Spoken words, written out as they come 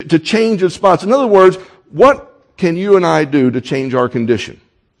to change its spots. In other words, what can you and I do to change our condition?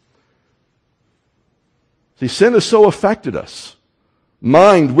 See, sin has so affected us.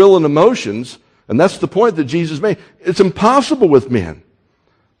 Mind, will, and emotions, and that's the point that Jesus made. It's impossible with men.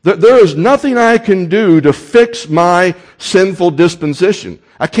 There is nothing I can do to fix my sinful disposition.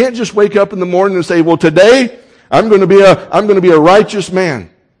 I can't just wake up in the morning and say, well, today I'm going to be a righteous man.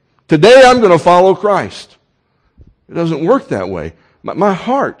 Today I'm going to follow Christ. It doesn't work that way. My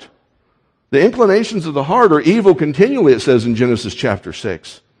heart, the inclinations of the heart are evil continually, it says in Genesis chapter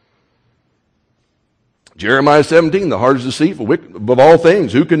 6. Jeremiah 17, the heart is deceitful, wicked above all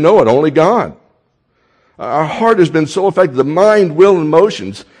things. Who can know it? Only God. Our heart has been so affected. The mind, will, and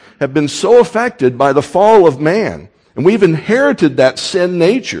emotions have been so affected by the fall of man. And we've inherited that sin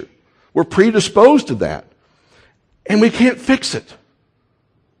nature. We're predisposed to that. And we can't fix it.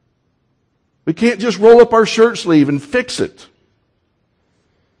 We can't just roll up our shirt sleeve and fix it.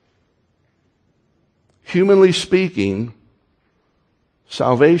 Humanly speaking,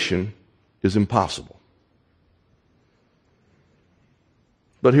 salvation is impossible.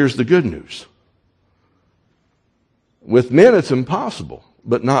 But here's the good news. With men it's impossible,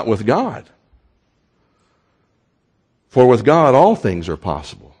 but not with God. For with God all things are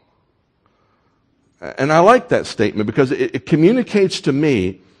possible. And I like that statement because it communicates to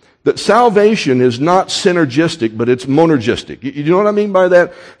me that salvation is not synergistic, but it's monergistic. You know what I mean by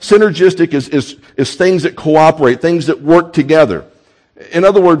that? Synergistic is things that cooperate, things that work together. In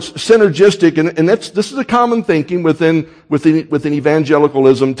other words, synergistic, and this is a common thinking within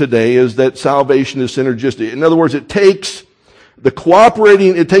evangelicalism today, is that salvation is synergistic. In other words, it takes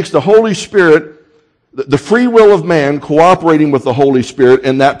the Holy Spirit, the free will of man cooperating with the Holy Spirit,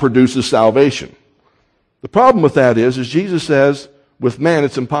 and that produces salvation. The problem with that is Jesus says, with man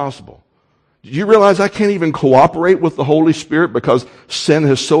it's impossible. Do you realize I can't even cooperate with the Holy Spirit because sin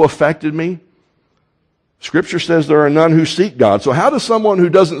has so affected me? Scripture says there are none who seek God. So how does someone who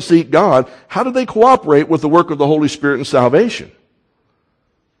doesn't seek God, how do they cooperate with the work of the Holy Spirit in salvation?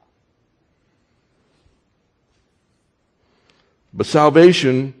 But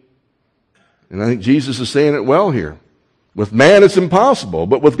salvation, and I think Jesus is saying it well here, with man it's impossible,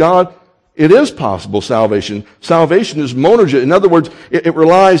 but with God it is possible, salvation. Salvation is monergistic. In other words, it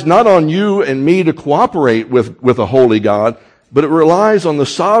relies not on you and me to cooperate with a holy God, but it relies on the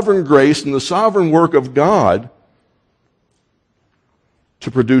sovereign grace and the sovereign work of God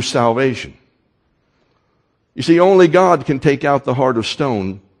to produce salvation. You see, only God can take out the heart of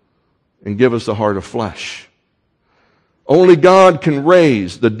stone and give us the heart of flesh. Only God can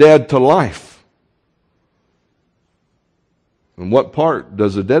raise the dead to life. And what part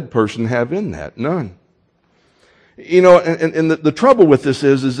does a dead person have in that? None. You know, and the trouble with this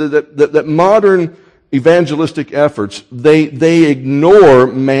is that modern evangelistic efforts, they ignore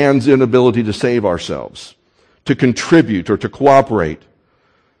man's inability to save ourselves, to contribute or to cooperate.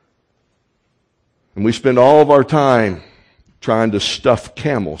 And we spend all of our time trying to stuff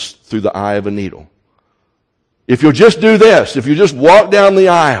camels through the eye of a needle. If you'll just do this, if you just walk down the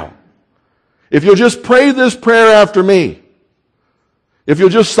aisle, if you'll just pray this prayer after me, if you'll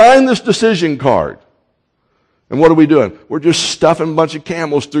just sign this decision card. And what are we doing? We're just stuffing a bunch of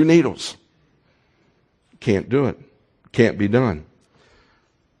camels through needles. Can't do it. Can't be done.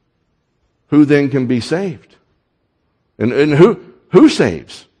 Who then can be saved? And who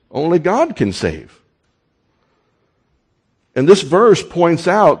saves? Only God can save. And this verse points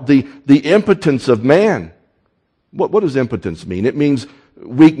out the impotence of man. What does impotence mean? It means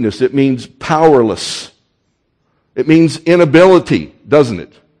weakness. It means powerless. It means inability, doesn't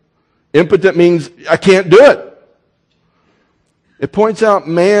it? Impotent means I can't do it. It points out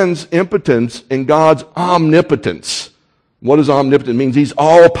man's impotence and God's omnipotence. What does omnipotent mean? It means He's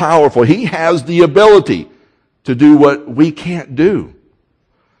all-powerful. He has the ability to do what we can't do.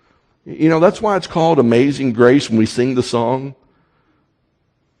 You know, that's why it's called Amazing Grace when we sing the song.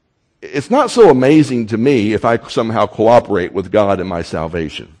 It's not so amazing to me if I somehow cooperate with God in my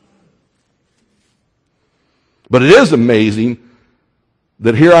salvation. But it is amazing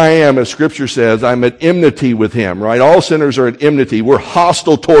that here I am, as Scripture says, I'm at enmity with Him, right? All sinners are at enmity. We're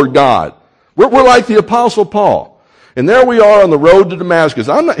hostile toward God. We're like the Apostle Paul. And there we are on the road to Damascus.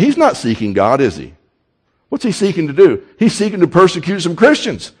 He's not seeking God, is he? What's he seeking to do? He's seeking to persecute some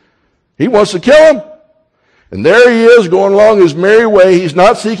Christians. He wants to kill them. And there he is going along his merry way. He's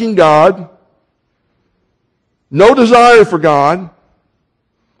not seeking God. No desire for God.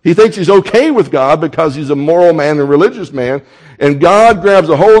 He thinks he's okay with God because he's a moral man and religious man. And God grabs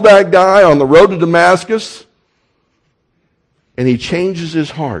a hold of that guy on the road to Damascus, and He changes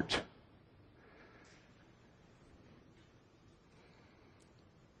his heart.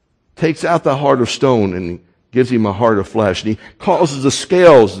 takes out the heart of stone and gives him a heart of flesh. And he causes the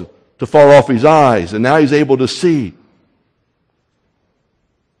scales to fall off his eyes, and now he's able to see.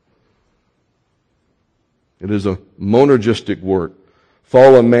 It is a monergistic work.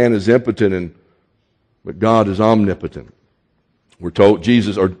 Fallen man is impotent, but God is omnipotent. We're told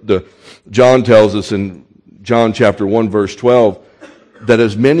John tells us in John chapter 1 verse 12 that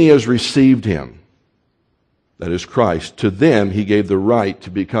as many as received him, that is Christ, to them he gave the right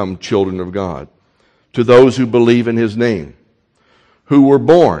to become children of God, to those who believe in his name, who were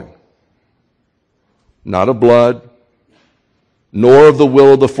born, not of blood, nor of the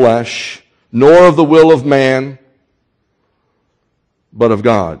will of the flesh, nor of the will of man, but of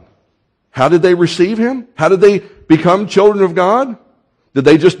God. How did they receive him? How did they become children of God? Did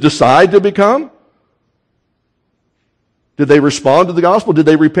they just decide to become? Did they respond to the gospel? Did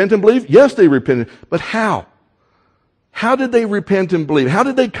they repent and believe? Yes, they repented. But how? How did they repent and believe? How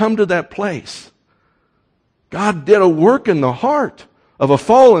did they come to that place? God did a work in the heart of a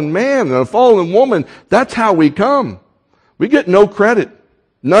fallen man and a fallen woman. That's how we come. We get no credit,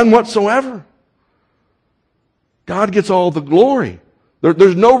 none whatsoever. God gets all the glory.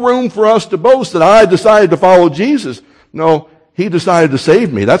 There's no room for us to boast that I decided to follow Jesus. No, he decided to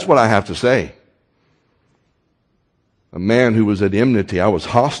save me. That's what I have to say. A man who was at enmity, I was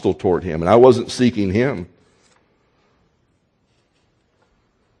hostile toward him, and I wasn't seeking him.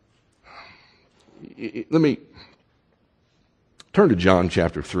 Let me turn to John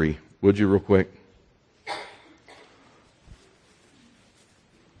chapter 3, would you, real quick?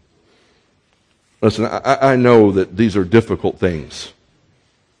 Listen, I know that these are difficult things.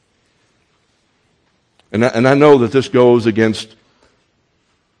 And I know that this goes against,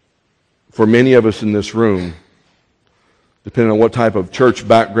 for many of us in this room, depending on what type of church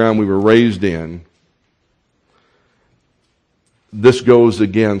background we were raised in, this goes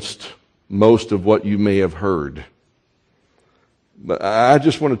against most of what you may have heard. But I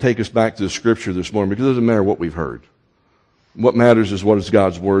just want to take us back to the Scripture this morning, because it doesn't matter what we've heard. What matters is what does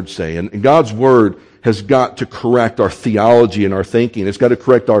God's Word say. And God's Word has got to correct our theology and our thinking. It's got to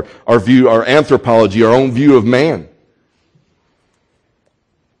correct our view, our anthropology, our own view of man.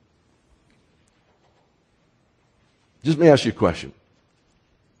 Just let me ask you a question.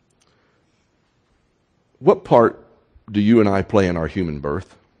 What part do you and I play in our human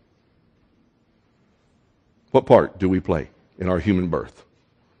birth? What part do we play in our human birth?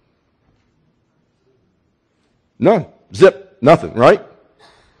 None. Zip. Nothing, right?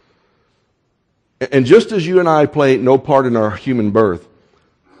 And just as you and I play no part in our human birth,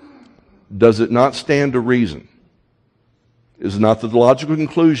 does it not stand to reason? Is not the logical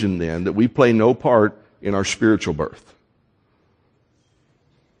conclusion then that we play no part in our spiritual birth?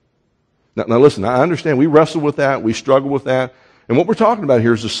 Now listen, I understand we wrestle with that, we struggle with that, and what we're talking about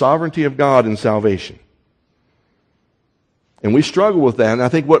here is the sovereignty of God in salvation. And we struggle with that, and I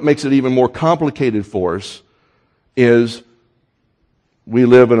think what makes it even more complicated for us is we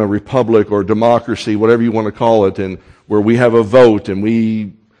live in a republic or democracy, whatever you want to call it, and where we have a vote and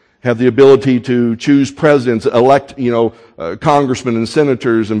we have the ability to choose presidents, elect, congressmen and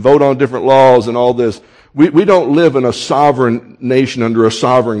senators, and vote on different laws and all this. We don't live in a sovereign nation under a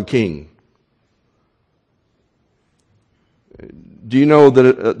sovereign king. Do you know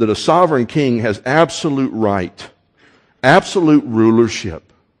that a sovereign king has absolute right, absolute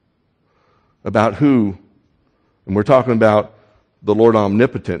rulership about who, and we're talking about the Lord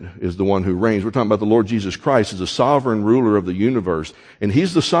omnipotent is the one who reigns. We're talking about the Lord Jesus Christ as the sovereign ruler of the universe, and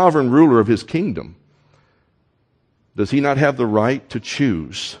he's the sovereign ruler of his kingdom. Does he not have the right to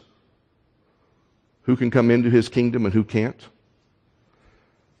choose who can come into his kingdom and who can't?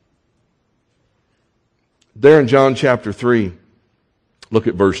 There in John chapter 3, look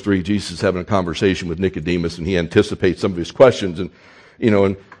at verse 3. Jesus is having a conversation with Nicodemus, and he anticipates some of his questions. And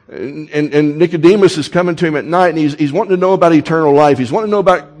Nicodemus is coming to him at night, and he's wanting to know about eternal life. He's wanting to know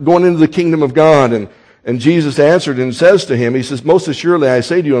about going into the kingdom of God. And Jesus answered and says to him, he says, "Most assuredly I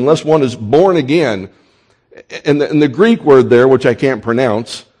say to you, unless one is born again," and the Greek word there, which I can't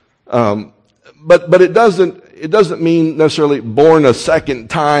pronounce, but it doesn't mean necessarily born a second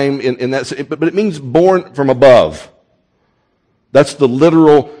time in that, but it means born from above. That's the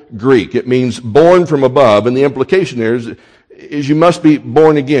literal Greek. It means born from above, and the implication there is you must be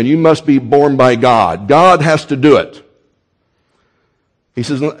born again. You must be born by God. God has to do it. He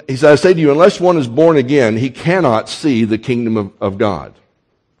says, I say to you, unless one is born again, he cannot see the kingdom of God.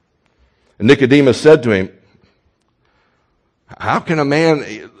 And Nicodemus said to him, how can a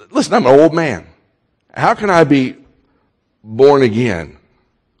man, listen, I'm an old man. How can I be born again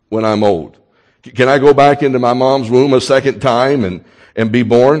when I'm old? Can I go back into my mom's womb a second time and be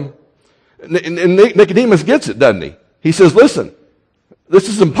born? And Nicodemus gets it, doesn't he? He says, listen, this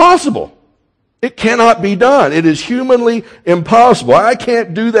is impossible. It cannot be done. It is humanly impossible. I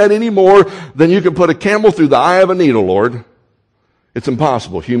can't do that any more than you can put a camel through the eye of a needle, Lord. It's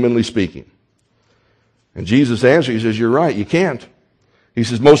impossible, humanly speaking. And Jesus answered, he says, you're right, you can't. He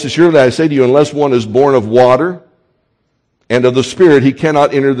says, most assuredly I say to you, unless one is born of water and of the Spirit, he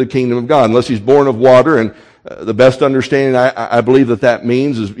cannot enter the kingdom of God. Unless he's born of water, and the best understanding I believe that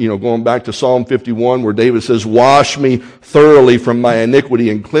means is, going back to Psalm 51 where David says, wash me thoroughly from my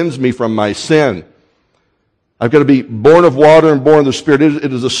iniquity and cleanse me from my sin. I've got to be born of water and born of the Spirit.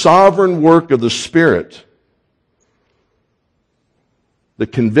 It is a sovereign work of the Spirit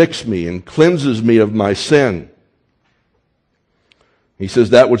that convicts me and cleanses me of my sin. He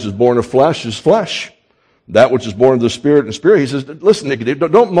says that which is born of flesh is flesh. That which is born of the Spirit is spirit. He says, listen,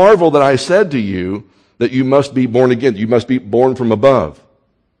 Nicodemus, don't marvel that I said to you that you must be born again. You must be born from above.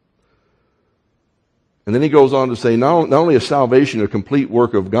 And then he goes on to say, not only is salvation a complete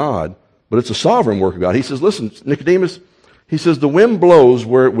work of God, but it's a sovereign work of God. He says, listen, Nicodemus, he says, the wind blows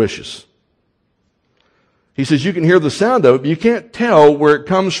where it wishes. He says, you can hear the sound of it, but you can't tell where it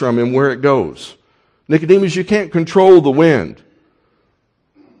comes from and where it goes. Nicodemus, you can't control the wind,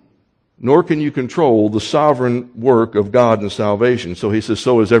 nor can you control the sovereign work of God in salvation. So he says,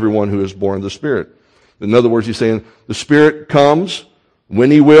 so is everyone who is born of the Spirit. In other words, he's saying, the Spirit comes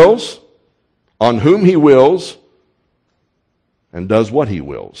when he wills, on whom he wills, and does what he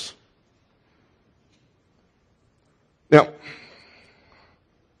wills. Now,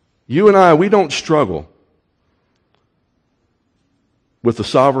 you and I, we don't struggle with the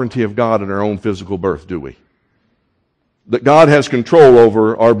sovereignty of God in our own physical birth, do we? That God has control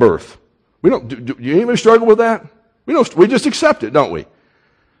over our birth. We don't. Do you even struggle with that? We don't. We just accept it, don't we?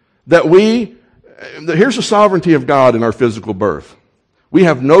 Here's the sovereignty of God in our physical birth. We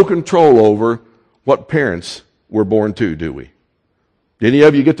have no control over what parents we're born to, do we? Did any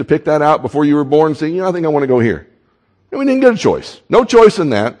of you get to pick that out before you were born and say, I think I want to go here? And we didn't get a choice. No choice in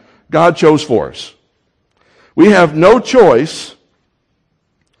that. God chose for us. We have no choice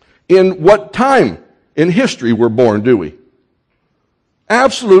in what time in history we're born, do we?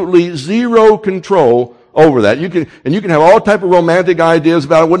 Absolutely zero control over that. You can have all type of romantic ideas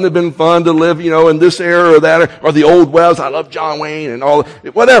about it. Wouldn't it have been fun to live, in this era or that, or the old West. I love John Wayne and all,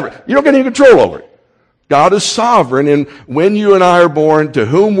 whatever. You don't get any control over it. God is sovereign in when you and I are born, to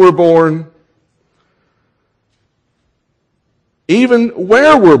whom we're born, even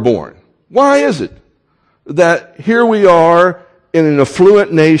where we're born. Why is it that here we are in an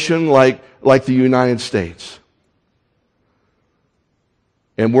affluent nation like the United States,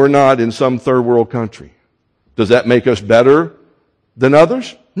 and we're not in some third world country? Does that make us better than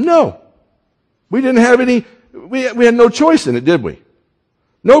others? No. We didn't have we had no choice in it, did we?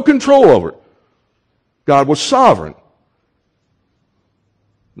 No control over it. God was sovereign.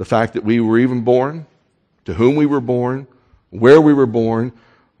 The fact that we were even born, to whom we were born, where we were born,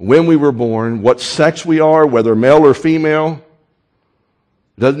 when we were born, what sex we are, whether male or female.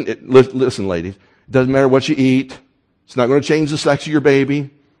 Listen, ladies, it doesn't matter what you eat. It's not going to change the sex of your baby.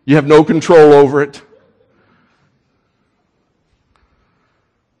 You have no control over it.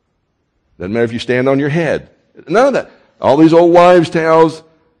 Doesn't matter if you stand on your head. None of that. All these old wives' tales,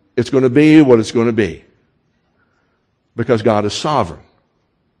 it's going to be what it's going to be. Because God is sovereign.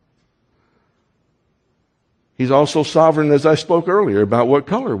 He's also sovereign, as I spoke earlier, about what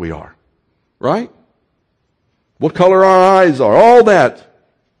color we are. Right? What color our eyes are. All that.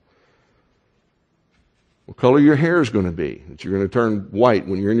 What color your hair is going to be. That you're going to turn white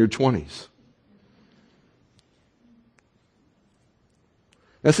when you're in your 20s.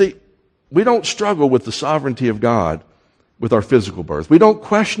 Now see, we don't struggle with the sovereignty of God with our physical birth. We don't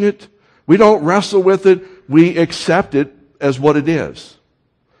question it. We don't wrestle with it. We accept it as what it is.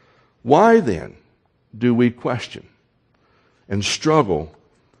 Why then do we question and struggle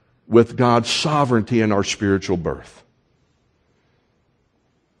with God's sovereignty in our spiritual birth?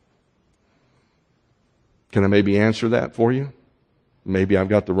 Can I maybe answer that for you? Maybe I've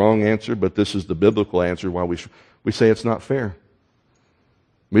got the wrong answer, but this is the biblical answer why we say it's not fair.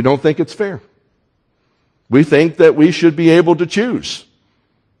 We don't think it's fair. We think that we should be able to choose.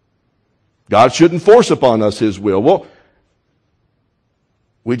 God shouldn't force upon us His will. Well,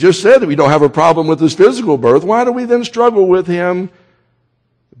 we just said that we don't have a problem with His physical birth. Why do we then struggle with Him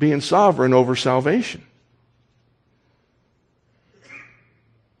being sovereign over salvation?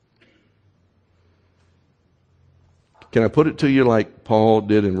 Can I put it to you like Paul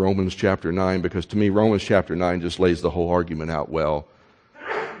did in Romans chapter 9? Because to me, Romans chapter 9 just lays the whole argument out well.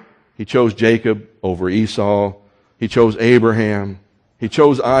 He chose Jacob over Esau. He chose Abraham. He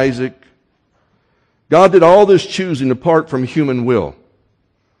chose Isaac. God did all this choosing apart from human will.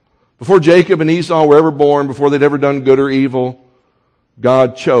 Before Jacob and Esau were ever born, before they'd ever done good or evil,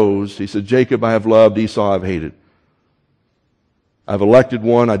 God chose. He said, Jacob I have loved, Esau I've hated. I've elected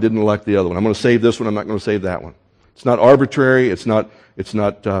one, I didn't elect the other one. I'm going to save this one, I'm not going to save that one. It's not arbitrary, it's not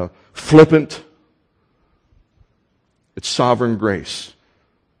flippant. It's sovereign grace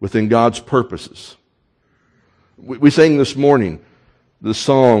within God's purposes. We sang this morning the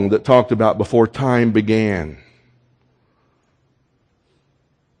song that talked about before time began.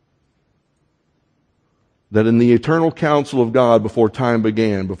 That in the eternal counsel of God before time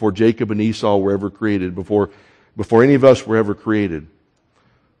began, before Jacob and Esau were ever created, before any of us were ever created,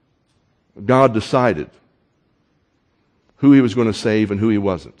 God decided who He was going to save and who He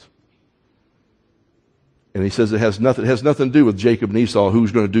wasn't. And He says it has nothing to do with Jacob and Esau,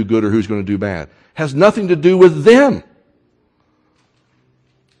 who's going to do good or who's going to do bad. It has nothing to do with them.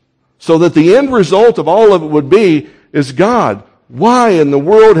 So that the end result of all of it would be is, God, why in the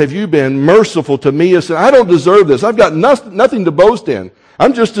world have you been merciful to me? I don't deserve this. I've got nothing to boast in.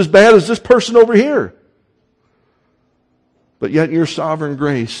 I'm just as bad as this person over here. But yet in your sovereign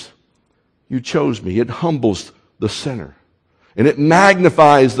grace, you chose me. It humbles the sinner. And it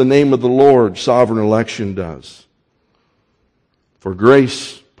magnifies the name of the Lord, sovereign election does. For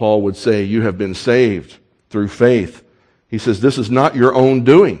grace, Paul would say, you have been saved through faith. He says, this is not your own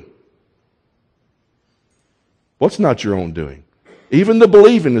doing. What's not your own doing? Even the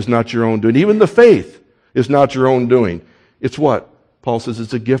believing is not your own doing. Even the faith is not your own doing. It's what? Paul says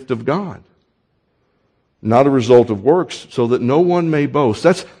it's a gift of God. Not a result of works, so that no one may boast.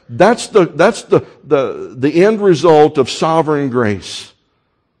 That's the end result of sovereign grace.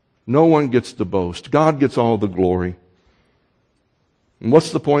 No one gets to boast. God gets all the glory. And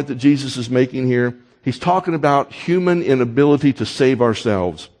what's the point that Jesus is making here? He's talking about human inability to save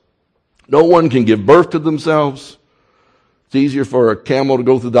ourselves. No one can give birth to themselves. It's easier for a camel to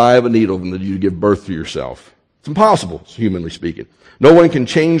go through the eye of a needle than you to give birth to yourself. It's impossible, humanly speaking. No one can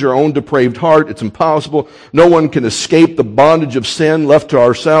change our own depraved heart. It's impossible. No one can escape the bondage of sin left to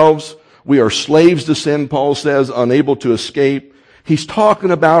ourselves. We are slaves to sin, Paul says, unable to escape. He's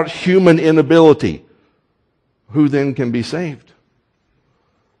talking about human inability. Who then can be saved?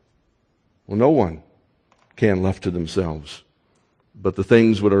 Well, no one can left to themselves. But the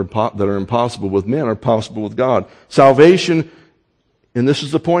things that are impossible with men are possible with God. Salvation, and this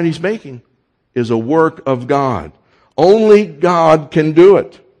is the point he's making, is a work of God. Only God can do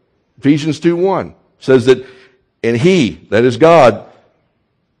it. Ephesians 2:1 says that, and He, that is God,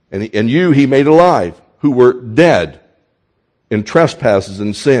 and you He made alive, who were dead in trespasses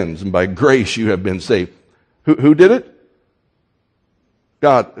and sins, and by grace you have been saved. Who did it?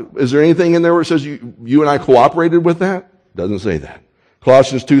 God. Is there anything in there where it says you and I cooperated with that? Doesn't say that.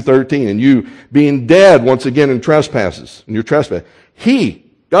 Colossians 2:13, and you being dead once again in trespasses, in your trespass,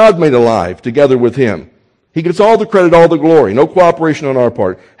 He, God made alive together with Him. He gets all the credit, all the glory. No cooperation on our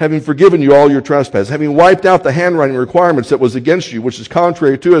part. Having forgiven you all your trespasses, having wiped out the handwriting requirements that was against you, which is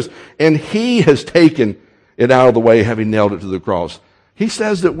contrary to us, and He has taken it out of the way, having nailed it to the cross. He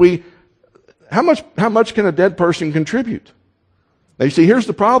says that how much can a dead person contribute? Now you see, here's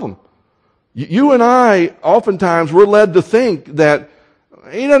the problem. You and I, oftentimes, we're led to think that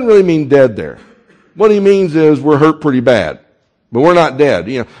He doesn't really mean dead there. What He means is we're hurt pretty bad. But we're not dead.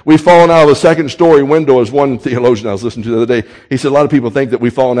 You know, we've fallen out of the second story window, as one theologian I was listening to the other day. He said a lot of people think that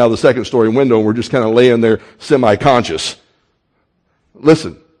we've fallen out of the second story window and we're just kind of laying there semi-conscious.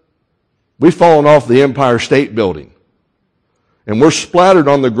 Listen, we've fallen off the Empire State Building. And we're splattered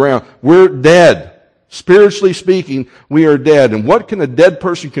on the ground. We're dead. Spiritually speaking, we are dead. And what can a dead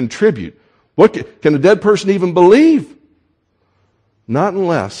person contribute? What can a dead person even believe? Not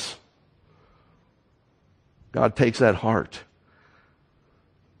unless God takes that heart.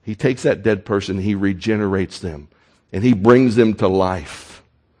 He takes that dead person, He regenerates them, and He brings them to life.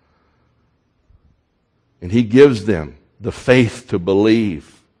 And He gives them the faith to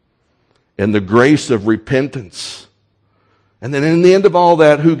believe and the grace of repentance. And then in the end of all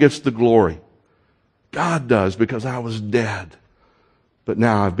that, who gets the glory? God does, because I was dead. But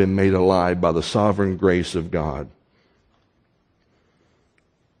now I've been made alive by the sovereign grace of God.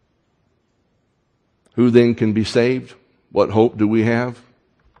 Who then can be saved? What hope do we have?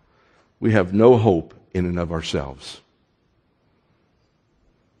 We have no hope in and of ourselves.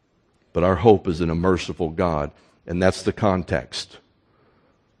 But our hope is in a merciful God, and that's the context.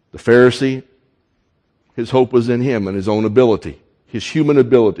 The Pharisee, his hope was in him and his own ability, his human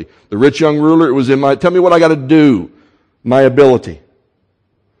ability. The rich young ruler, it was in tell me what I got to do, my ability.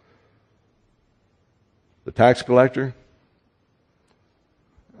 The tax collector,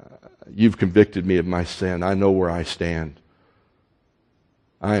 You've convicted me of my sin. I know where I stand.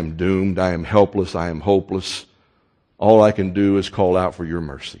 I am doomed. I am helpless. I am hopeless. All I can do is call out for your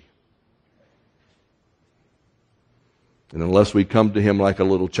mercy. And unless we come to him like a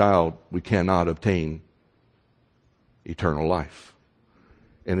little child, we cannot obtain eternal life.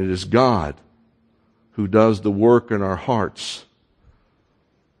 And it is God who does the work in our hearts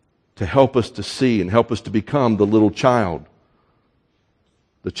to help us to see and help us to become the little child.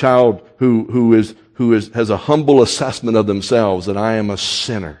 The child who has a humble assessment of themselves, that I am a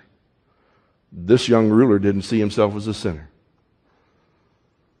sinner. This young ruler didn't see himself as a sinner.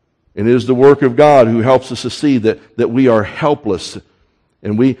 And it is the work of God who helps us to see that we are helpless.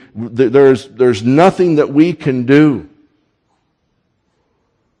 And there's nothing that we can do.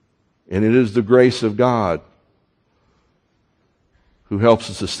 And it is the grace of God who helps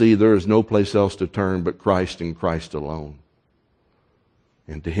us to see there is no place else to turn but Christ and Christ alone.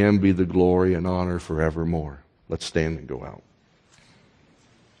 And to him be the glory and honor forevermore. Let's stand and go out.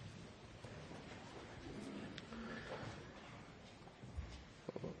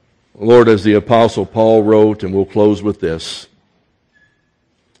 Lord, as the Apostle Paul wrote, and we'll close with this,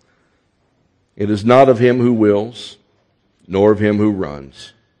 it is not of him who wills, nor of him who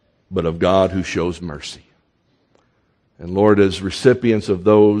runs, but of God who shows mercy. And Lord, as recipients of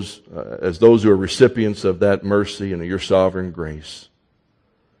those who are recipients of that mercy and of your sovereign grace,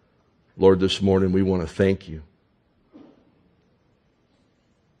 Lord, this morning we want to thank you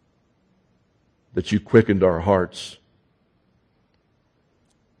that you quickened our hearts.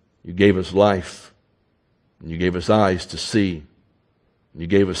 You gave us life, and you gave us eyes to see, and you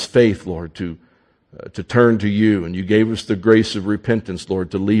gave us faith, Lord, to turn to you, and you gave us the grace of repentance,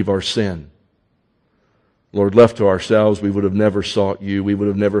 Lord, to leave our sin. Lord, left to ourselves, we would have never sought you, we would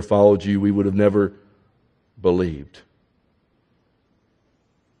have never followed you, we would have never believed.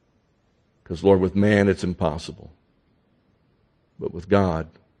 Because, Lord, with man it's impossible, but with God,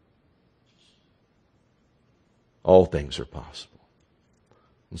 all things are possible.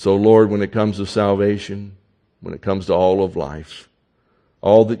 And so, Lord, when it comes to salvation, when it comes to all of life,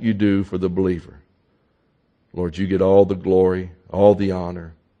 all that you do for the believer, Lord, you get all the glory, all the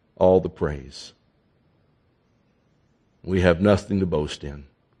honor, all the praise. We have nothing to boast in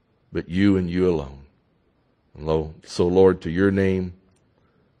but you and you alone. And so, Lord, to your name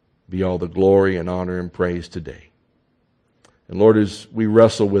be all the glory and honor and praise today. And Lord, as we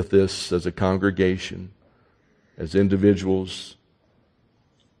wrestle with this as a congregation, as individuals,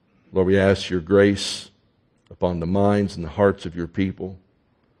 Lord, we ask your grace upon the minds and the hearts of your people,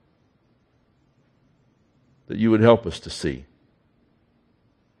 that you would help us to see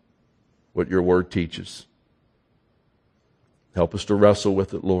what your word teaches. Help us to wrestle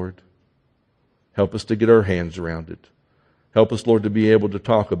with it, Lord. Help us to get our hands around it. Help us, Lord, to be able to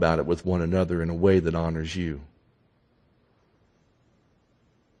talk about it with one another in a way that honors you,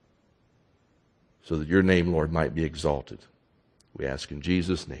 so that your name, Lord, might be exalted. We ask in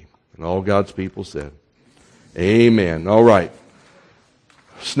Jesus' name. And all God's people said, amen. All right.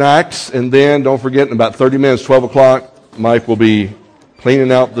 Snacks, and then don't forget, in about 30 minutes, 12 o'clock, Mike will be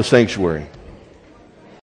cleaning out the sanctuary.